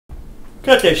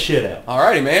Cut that shit out.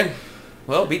 Alrighty, man.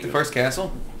 Well, beat the first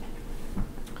castle.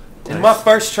 Nice. In my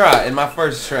first try. My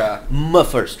first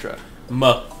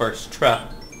try.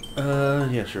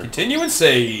 Yeah, sure. Continue and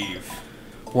save.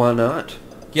 Why not?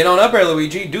 Get on up there,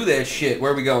 Luigi. Do that shit.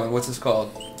 Where are we going? What's this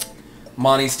called?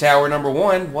 Monty's Tower number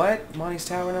 1. What? Monty's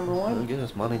Tower number 1? I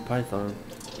guess Monty Python.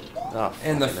 Oh,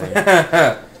 And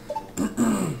the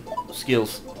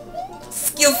skills.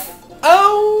 Skills.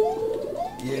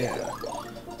 Oh. Yeah.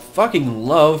 Fucking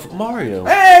love Mario.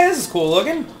 Hey, this is cool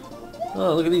looking.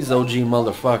 Oh, look at these OG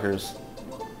motherfuckers.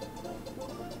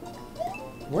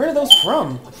 Where are those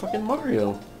from? Fucking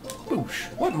Mario. Boosh.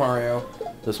 What Mario?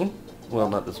 This one? Well,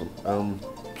 not this one.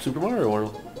 Super Mario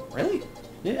World. Really?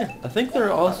 Yeah, I think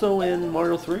they're also in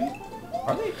Mario 3.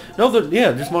 Are they? No,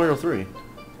 yeah, just Mario 3.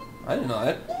 I didn't know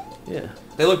that. Yeah.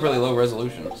 They look really low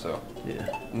resolution, so.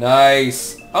 Yeah.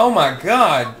 Nice. Oh my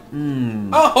god.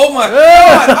 Mmm. Oh my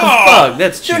god. Oh, fuck,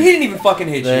 that's cheap. Dude, he didn't even fucking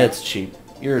hit you. That's cheap.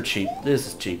 You're cheap. This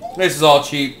is cheap. This is all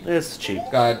cheap. This is cheap.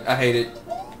 God, I hate it.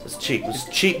 It's cheap. It's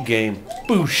a cheap game.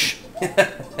 Boosh.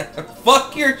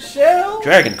 Fuck your shell.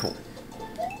 Dragon Coin.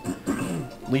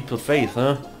 Leap of faith,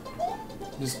 huh?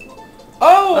 Just.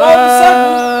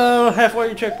 Oh,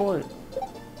 halfway checkpoint.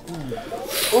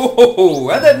 Oh,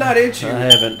 how'd that not hit you? I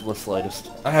haven't the slightest.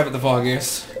 I haven't the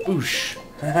foggiest. Boosh.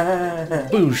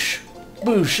 Boosh.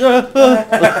 Boosh.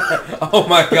 Oh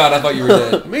my god, I thought you were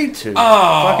dead. Me too.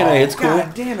 Oh, fucking A, it's cool.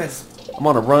 God damn it. I'm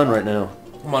on a run right now.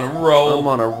 I'm on a roll. I'm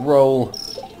on a roll.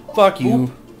 Fuck you.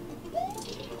 Oop.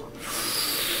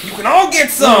 You can all get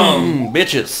some.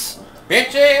 Bitches.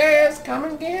 Bitches, come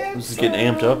and get This is some. getting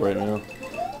amped up right now.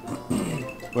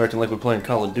 We're acting like we're playing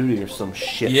Call of Duty or some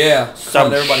shit. Yeah, some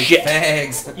calling everybody shit.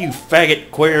 fags. You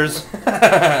faggot queers.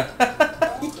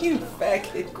 You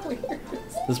faggot queers.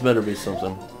 This better be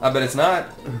something. I bet it's not.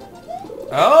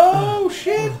 Oh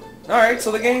shit! All right, so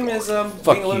the game is being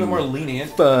a little bit more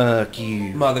lenient. Fuck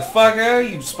you. Motherfucker,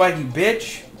 you spiky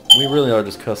bitch. We really are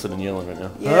just cussing and yelling right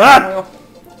now. Yeah, well,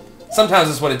 sometimes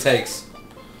that's what it takes.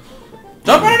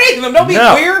 Jump underneath them. Don't be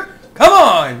queer. Come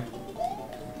on.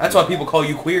 That's why people call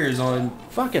you queers on.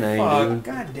 Fucking A, dude.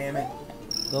 God damn it.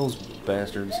 Those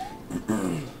bastards.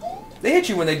 They hit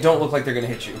you when they don't look like they're gonna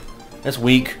hit you. That's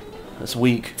weak. That's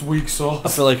weak. It's weak sauce. I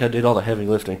feel like I did all the heavy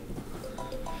lifting.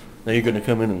 Now you're gonna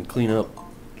come in and clean up.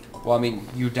 Well, I mean,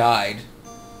 you died.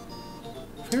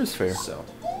 Fair is fair. So.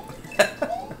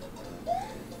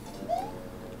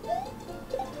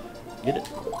 Get it?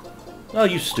 Oh,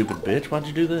 you stupid bitch. Why'd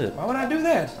you do that? Why would I do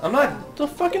that? I'm not... The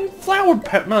fucking flower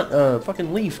not,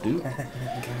 fucking leaf, dude.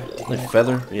 Like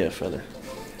feather? Yeah, feather.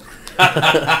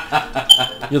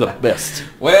 You're the best.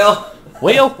 Well...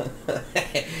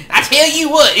 I tell you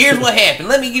what, here's what happened.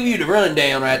 Let me give you the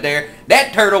rundown right there.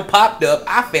 That turtle popped up.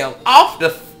 I fell off the...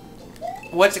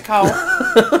 What's it called?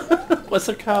 What's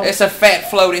it called? It's a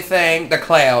fat floaty thing. The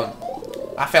cloud.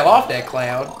 I fell off that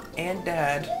cloud and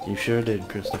died. You sure did,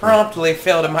 Christopher. Promptly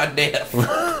fell to my death.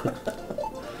 that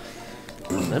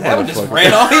one just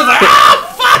ran off. He was like,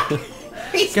 ah, fuck!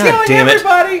 He's God killing damn it.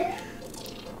 everybody.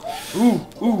 Ooh,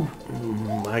 ooh.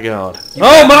 Oh my god.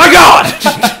 Oh my god!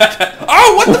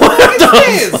 Oh, what the fuck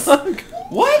is this? Fuck?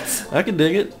 What? I can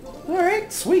dig it.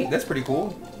 Alright, sweet. That's pretty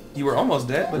cool. You were almost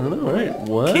dead, I but... don't know, right?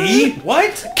 What? Key?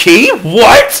 What? Key?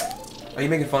 What? Are you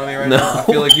making fun of me right No. now? I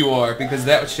feel like you are, because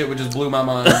that shit would just blew my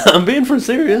mind. I'm being for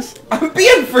serious. I'm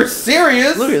being for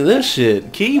serious! Look at this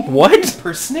shit. Key? What?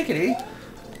 Persnickety.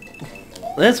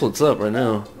 That's what's up right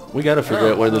now. We gotta figure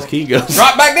out where this key goes.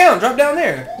 Drop back down. Drop down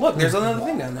there. Look, there's another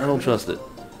thing down there. I don't trust it.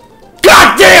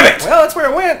 God damn it! Well, that's where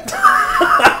it went.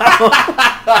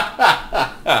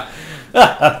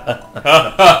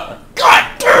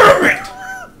 God damn it!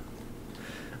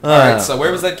 Alright, so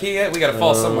where was that key at? We gotta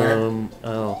fall somewhere.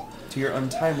 Oh. To your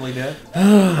untimely death. I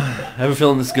have a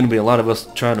feeling this is gonna be a lot of us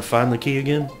trying to find the key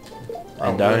again.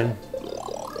 And dying.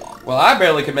 Well, I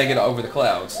barely could make it over the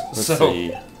clouds. Let's so. see.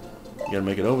 You gotta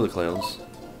make it over the clouds.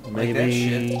 Like that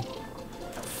Maybe... shit.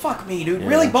 Fuck me, dude. Yeah.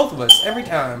 Really? Both of us. Every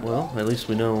time. Well, at least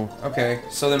we know. Okay,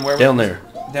 so then where... Down there.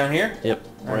 Down here? Yep.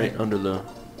 Right under the...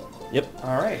 Yep.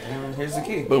 Alright, and here's the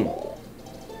key. Boom.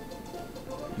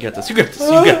 You got this. You got this. You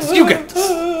got this. You got this.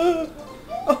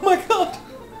 Oh my god.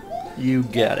 You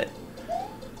got it.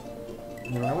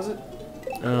 Where was it?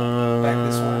 Back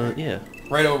this way. Yeah.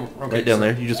 Right over. Okay, Right down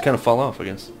there. You just kind of fall off, I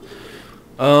guess.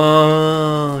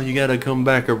 Oh, you gotta come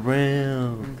back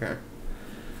around. Okay.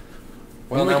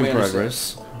 Well, We're now we making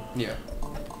progress. progress. Yeah.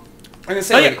 I'm gonna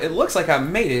say, like, it looks like I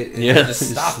made it, and it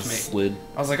just stopped me. Slid.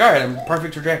 I was like, alright, I'm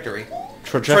perfect trajectory.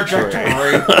 Trajectory.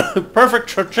 Perfect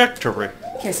trajectory.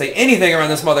 Can't say anything around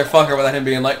this motherfucker without him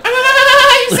being like,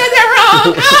 ah, you said that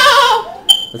wrong! Oh!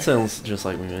 That sounds just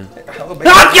like me, man.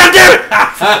 Ah, God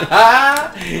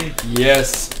damn it!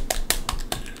 Yes.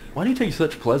 Why do you take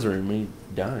such pleasure in me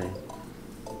dying?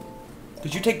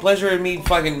 Did you take pleasure in me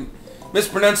fucking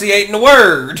mispronunciating the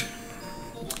word?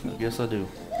 I guess I do.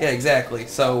 Yeah, exactly.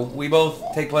 So we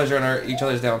both take pleasure in each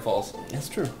other's downfalls. That's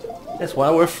true. That's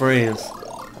why we're friends.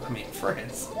 I mean,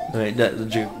 friends. Alright, the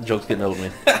joke's getting old,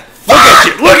 man. Look at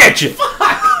you! Look at you!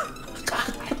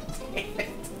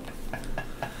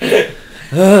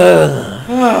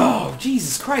 Oh,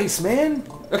 Jesus Christ, man.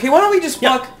 Okay, why don't we just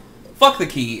fuck the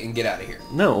key and get out of here?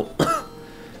 No.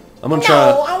 I'm gonna try.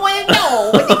 No, I want to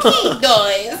know what the key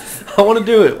does. I want to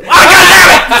do it.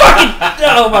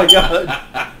 Oh my god!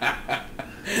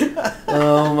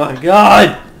 Oh my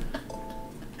god!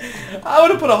 I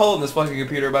would have put a hole in this fucking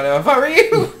computer by now if I were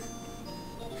you.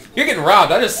 You're getting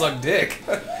robbed. I just sucked dick.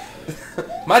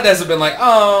 My dads have been like,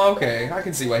 oh, okay, I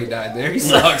can see why he died there. He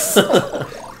sucks.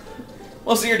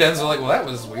 Most of your dads are like, well, that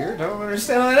was weird. I don't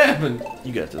understand how that happened.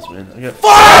 You got this, man. I got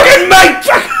fucking mate.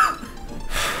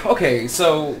 Okay,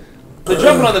 so the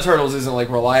jumping on the turtles isn't like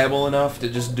reliable enough to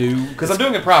just do, because I'm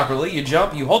doing it properly. You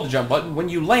jump, you hold the jump button. When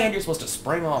you land, you're supposed to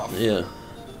spring off. Yeah.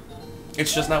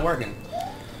 It's just not working.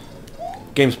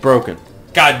 Game's broken.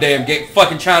 Goddamn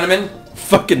fucking Chinaman.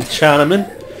 Fucking Chinaman.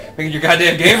 Making your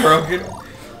goddamn game broken.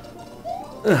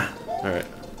 Alright.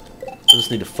 I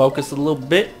just need to focus a little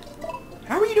bit.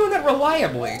 How are you doing that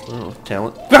reliably? Oh,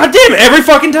 talent. God damn it, every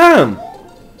fucking time!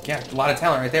 Yeah, a lot of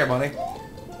talent right there, buddy.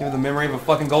 You have the memory of a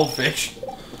fucking goldfish.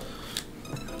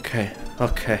 Okay. I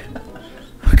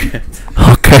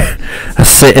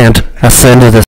send it.